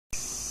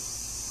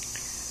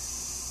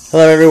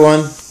Hello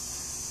everyone,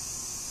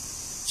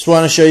 just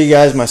want to show you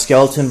guys my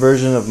skeleton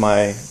version of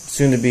my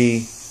soon-to-be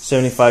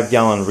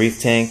 75-gallon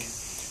reef tank.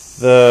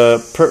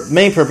 The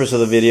main purpose of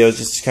the video is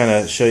just to kind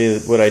of show you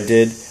what I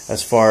did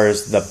as far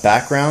as the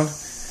background.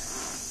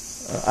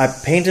 I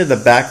painted the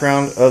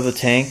background of the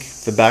tank,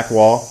 the back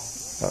wall,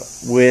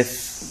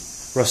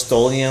 with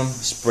Rust-Oleum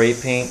spray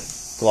paint,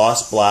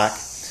 gloss black.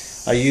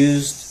 I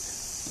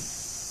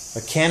used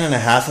a can and a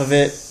half of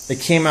it. It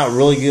came out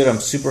really good. I'm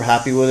super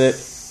happy with it.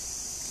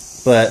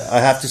 But I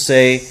have to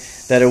say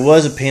that it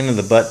was a pain in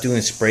the butt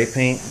doing spray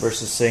paint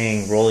versus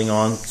saying rolling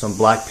on some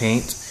black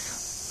paint.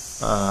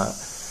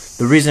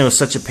 The reason it was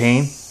such a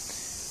pain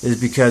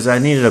is because I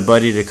needed a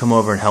buddy to come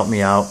over and help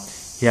me out.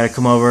 He had to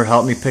come over,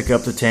 help me pick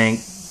up the tank,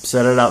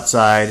 set it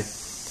outside.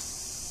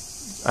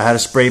 I had to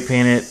spray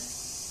paint it.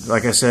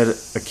 Like I said,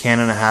 a can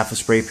and a half of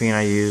spray paint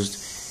I used.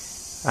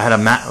 I had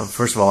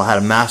first of all, I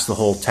had to mask the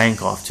whole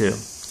tank off too.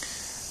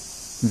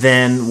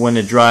 Then when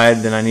it dried,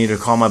 then I needed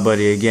to call my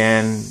buddy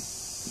again.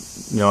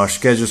 You know, our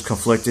schedules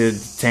conflicted.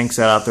 The tank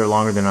sat out there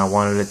longer than I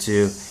wanted it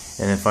to,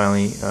 and then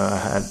finally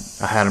I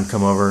had him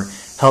come over,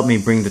 help me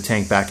bring the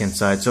tank back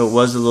inside. So it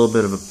was a little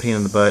bit of a pain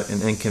in the butt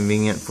and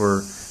inconvenient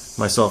for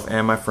myself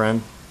and my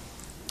friend.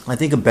 I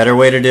think a better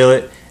way to do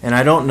it, and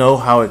I don't know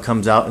how it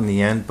comes out in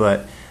the end,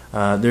 but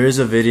there is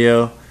a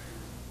video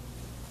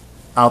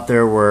out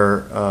there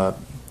where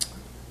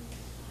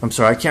I'm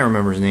sorry, I can't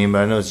remember his name,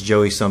 but I know it's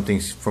Joey something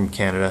from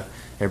Canada.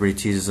 Everybody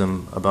teases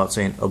him about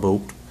saying a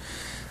boat,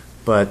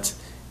 but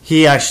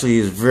he actually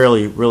is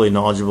really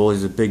knowledgeable.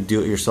 He's a big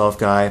do-it-yourself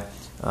guy.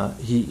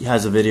 He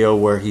has a video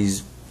where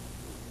he's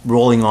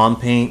rolling on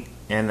paint,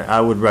 and I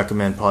would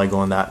recommend probably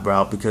going that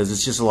route because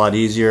it's just a lot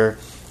easier,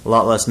 a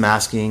lot less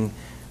masking.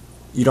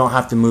 You don't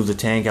have to move the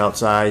tank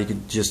outside. You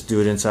could just do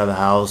it inside the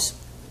house,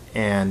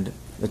 and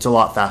it's a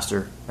lot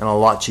faster and a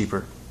lot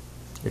cheaper.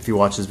 If you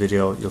watch this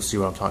video, you'll see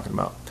what I'm talking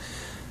about.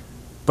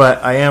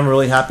 But I am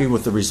really happy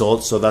with the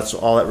results, so that's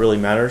all that really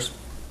matters.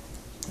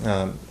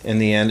 In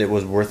the end, it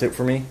was worth it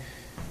for me.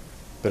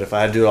 But if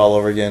I had to do it all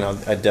over again,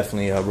 I'd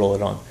definitely roll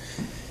it on.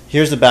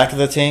 Here's the back of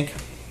the tank,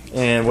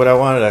 and what I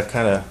wanted to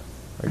kind of,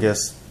 I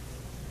guess,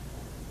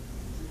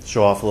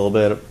 show off a little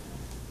bit.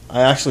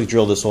 I actually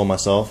drilled this hole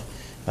myself.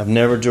 I've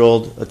never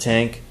drilled a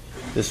tank.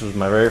 This was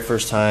my very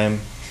first time.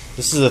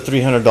 This is a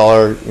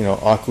 $300, you know,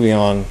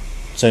 Aquarium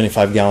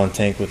 75-gallon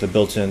tank with a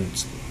built-in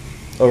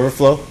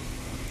overflow.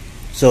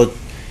 So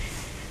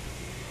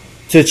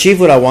to achieve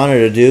what I wanted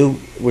to do,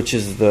 which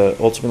is the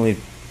ultimately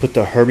put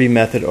the Herbie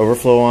method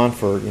overflow on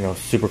for, you know,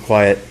 super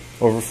quiet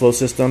overflow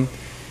system,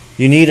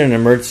 you need an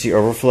emergency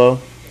overflow,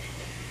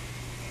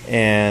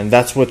 and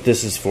that's what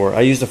this is for.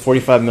 I used a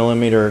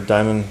 45mm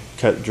diamond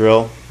cut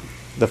drill.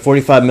 The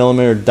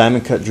 45mm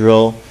diamond cut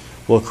drill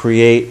will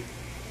create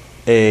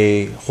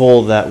a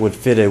hole that would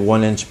fit a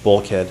 1-inch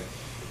bulkhead.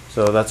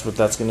 So that's what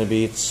that's going to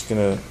be. It's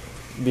going to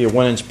be a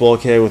 1-inch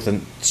bulkhead with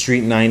a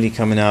street 90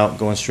 coming out,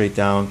 going straight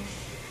down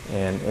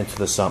and into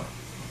the sump.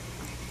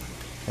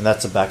 And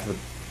that's the back of the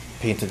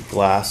painted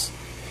glass.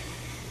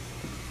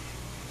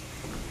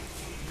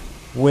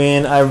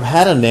 When I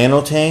had a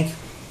nano tank,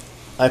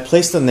 I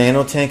placed the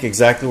nano tank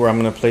exactly where I'm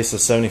going to place the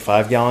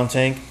 75-gallon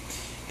tank.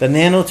 The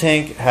nano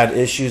tank had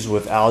issues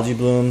with algae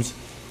blooms.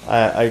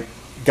 I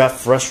got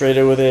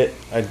frustrated with it.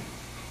 I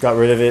got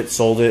rid of it,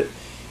 sold it.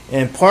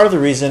 And part of the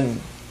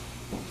reason,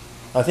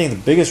 I think the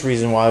biggest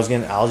reason why I was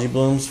getting algae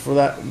blooms for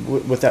that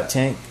with that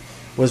tank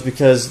was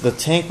because the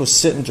tank was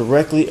sitting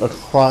directly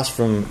across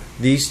from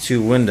these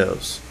two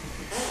windows.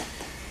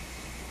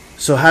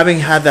 So having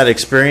had that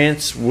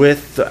experience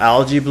with the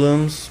algae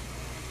blooms,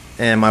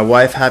 and my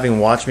wife having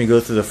watched me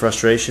go through the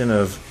frustration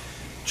of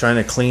trying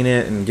to clean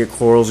it and get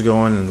corals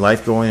going and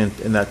life going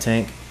in that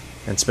tank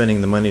and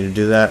spending the money to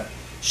do that,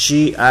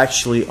 she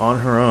actually on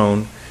her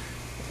own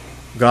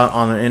got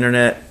on the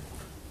internet.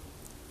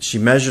 She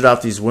measured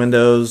out these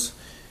windows.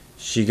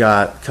 She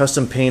got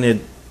custom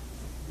painted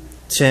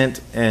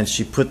tint, and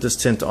she put this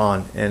tint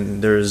on,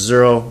 and there is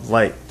zero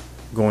light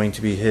going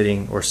to be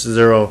hitting, or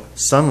zero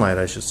sunlight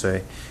I should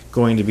say,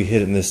 going to be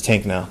hitting this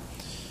tank now.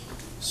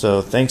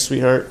 So thanks,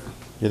 sweetheart,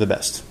 you're the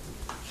best.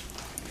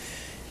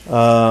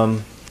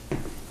 Oh,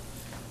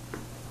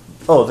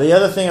 the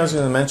other thing I was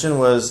going to mention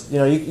was, you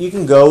know, you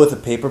can go with a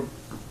paper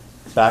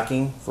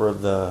backing for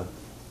the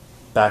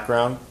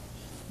background.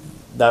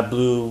 That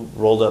blue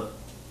rolled up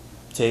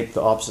tape,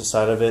 the opposite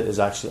side of it is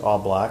actually all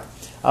black.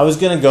 I was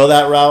going to go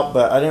that route,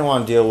 but I didn't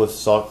want to deal with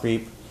salt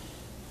creep.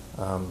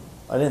 I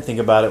didn't think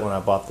about it when I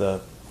bought the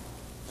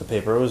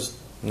paper. It was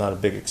not a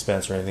big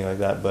expense or anything like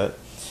that, but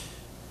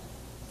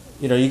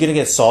you know, you're going to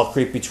get salt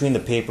creep between the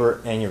paper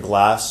and your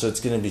glass, so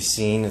it's going to be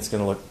seen. It's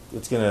going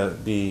to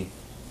be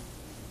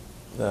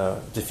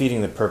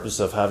defeating the purpose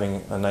of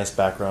having a nice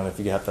background if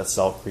you have that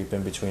salt creep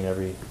in between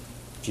every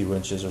few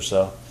inches or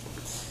so.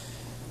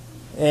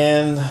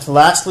 And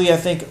lastly, I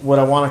think what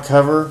I want to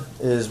cover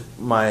is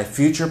my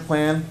future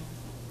plan.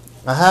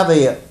 I have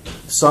a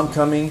sump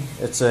coming.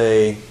 It's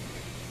a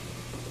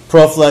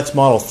ProFlex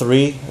Model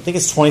 3. I think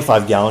it's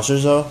 25 gallons or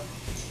so.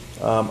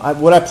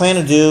 What I plan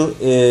to do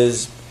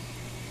is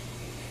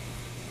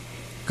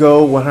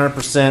go 100%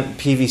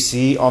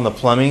 PVC on the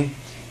plumbing,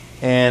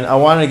 and I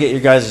wanted to get your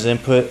guys'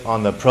 input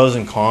on the pros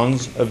and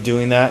cons of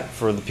doing that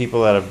for the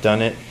people that have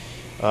done it.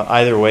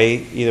 Either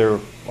way, either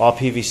all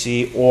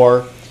PVC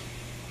or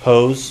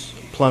hose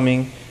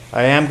plumbing.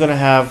 I am going to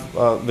have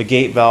the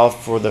gate valve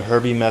for the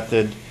Herbie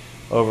method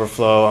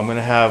overflow. I'm going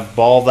to have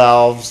ball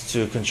valves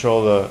to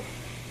control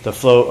the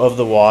flow of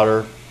the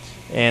water,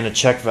 and a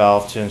check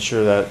valve to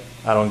ensure that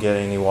I don't get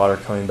any water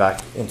coming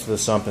back into the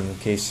sump in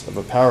case of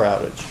a power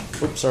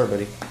outage. Oops, sorry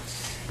buddy.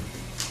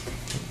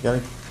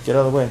 Gotta get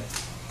out of the way.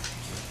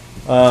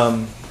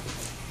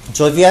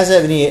 So if you guys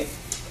have any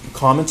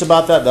comments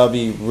about that, that would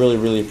be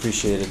really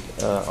appreciated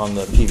on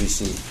the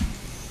PVC.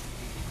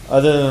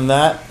 Other than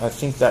that, I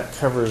think that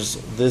covers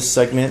this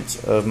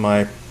segment of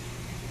my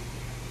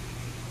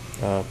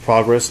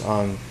progress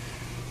on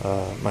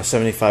my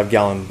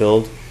 75-gallon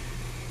build.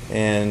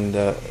 And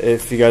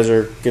if you guys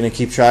are going to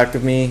keep track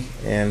of me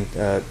and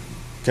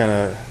kind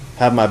of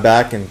have my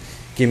back and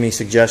give me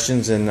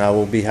suggestions, and I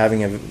will be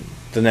having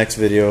the next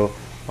video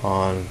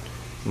on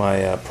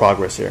my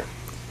progress here.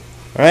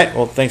 Alright,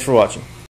 well, thanks for watching.